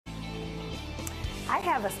I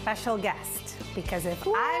have a special guest because if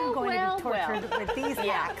I'm going to be tortured with these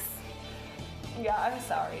hacks. Yeah, I'm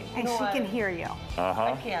sorry. And she can hear you.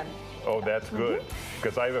 I can. Oh, that's good,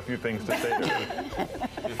 because I have a few things to say to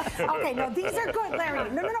her. Okay, no, these are good, Larry.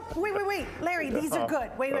 No, wait. Larry, these are good.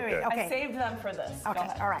 Wait. Okay. I saved them for this. Okay,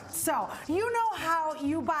 all right. So, you know how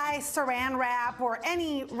you buy saran wrap or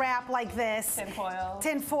any wrap like this?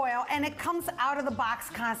 Tin foil, and it comes out of the box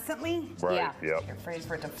constantly? Right, Yep. You're afraid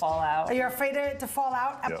for it to fall out. You're afraid of it to fall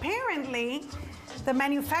out? Yep. Apparently, the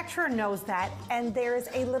manufacturer knows that, and there's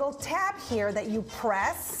a little tab here that you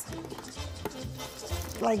press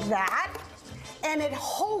like that, and it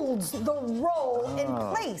holds the roll in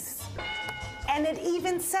place. And it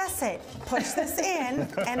even says it. Push this in,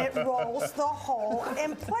 and it rolls the hole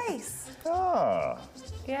in place.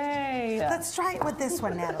 Yay. Let's try it with this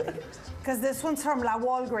one, Natalie, because this one's from La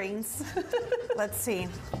Walgreens. Let's see.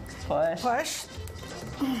 Push.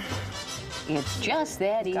 It's just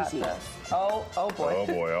that easy. Oh boy. Oh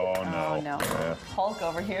boy, oh no. Oh no. Yeah. Hulk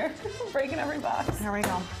over here, breaking every box. There we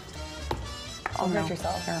go. Don't hurt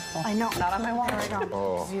yourself. Careful. I know. Not on my wall. There we go.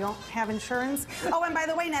 Because you don't have insurance. Oh, and by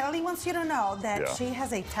the way, Natalie wants you to know that she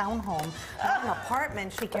has a townhome, not an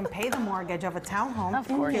apartment. She can pay the mortgage of a townhome. Of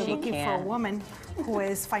course You're she looking can. for a woman who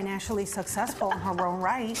is financially successful in her own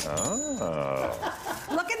right.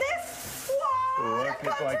 Look at this. Whoa! Look,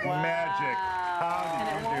 it's like magic. How And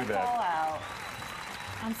it did you won't do fall that? out.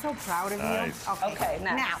 I'm so proud of Nice. you. Okay,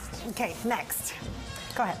 next. Next.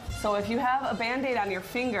 Go ahead. So if you have a Band-Aid on your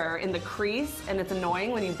finger in the crease and it's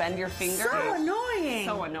annoying when you bend your finger. So annoying.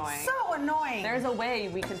 So annoying. So annoying. There's a way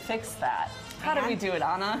we can fix that. How do we do it,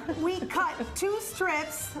 Anna? We cut 2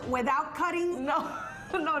 strips without cutting. No,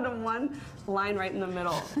 the one line right in the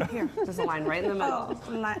middle. Here. There's a line right in the middle.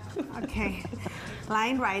 Okay.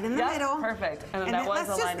 Line right in the middle. Perfect. And, And that then was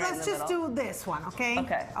the line right in the let's just middle. do this one, okay?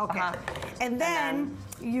 Okay. Okay. And then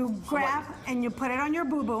you grab and you put it on your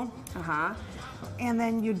boo-boo. And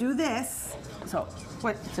then you do this. So,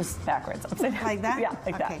 What? just backwards. Upside down. Like that? Yeah,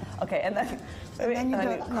 like Okay. that. Okay, and then then you do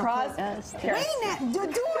it. No, cross. Here. Wait, Nat, do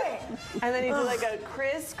it. And then you do like a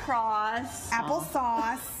crisscross.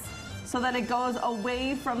 Applesauce. So that it goes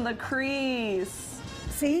away from the crease.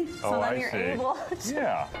 See? So then you're able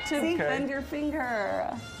to bend your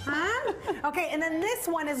finger. Huh? Okay, and then this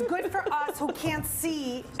one is good for us who can't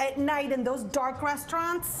see at night in those dark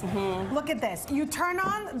restaurants. Look at this. You turn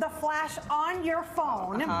on the flash on your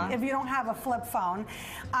phone, if you don't have a flip phone,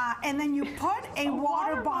 and then you put a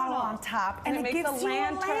water bottle on top, and it makes gives a you a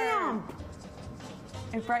lantern. lamp.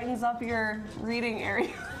 It brightens up your reading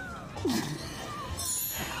area.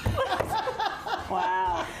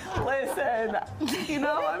 Wow. Listen,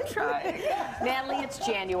 I'm trying. Natalie, it's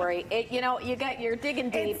January. You're digging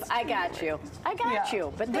deep. I got you.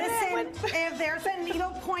 But Listen, if there's a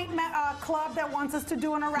needlepoint club that wants us to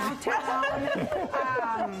do an around town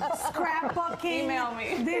scrapbooking, email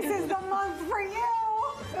me. This is the month for you.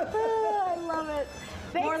 I love it.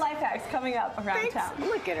 More life hacks coming up around town.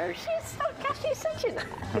 Look at her. She's such an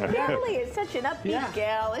Natalie is such an upbeat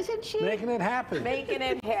gal, isn't she? Making it happen. Making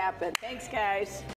it happen. Thanks, guys.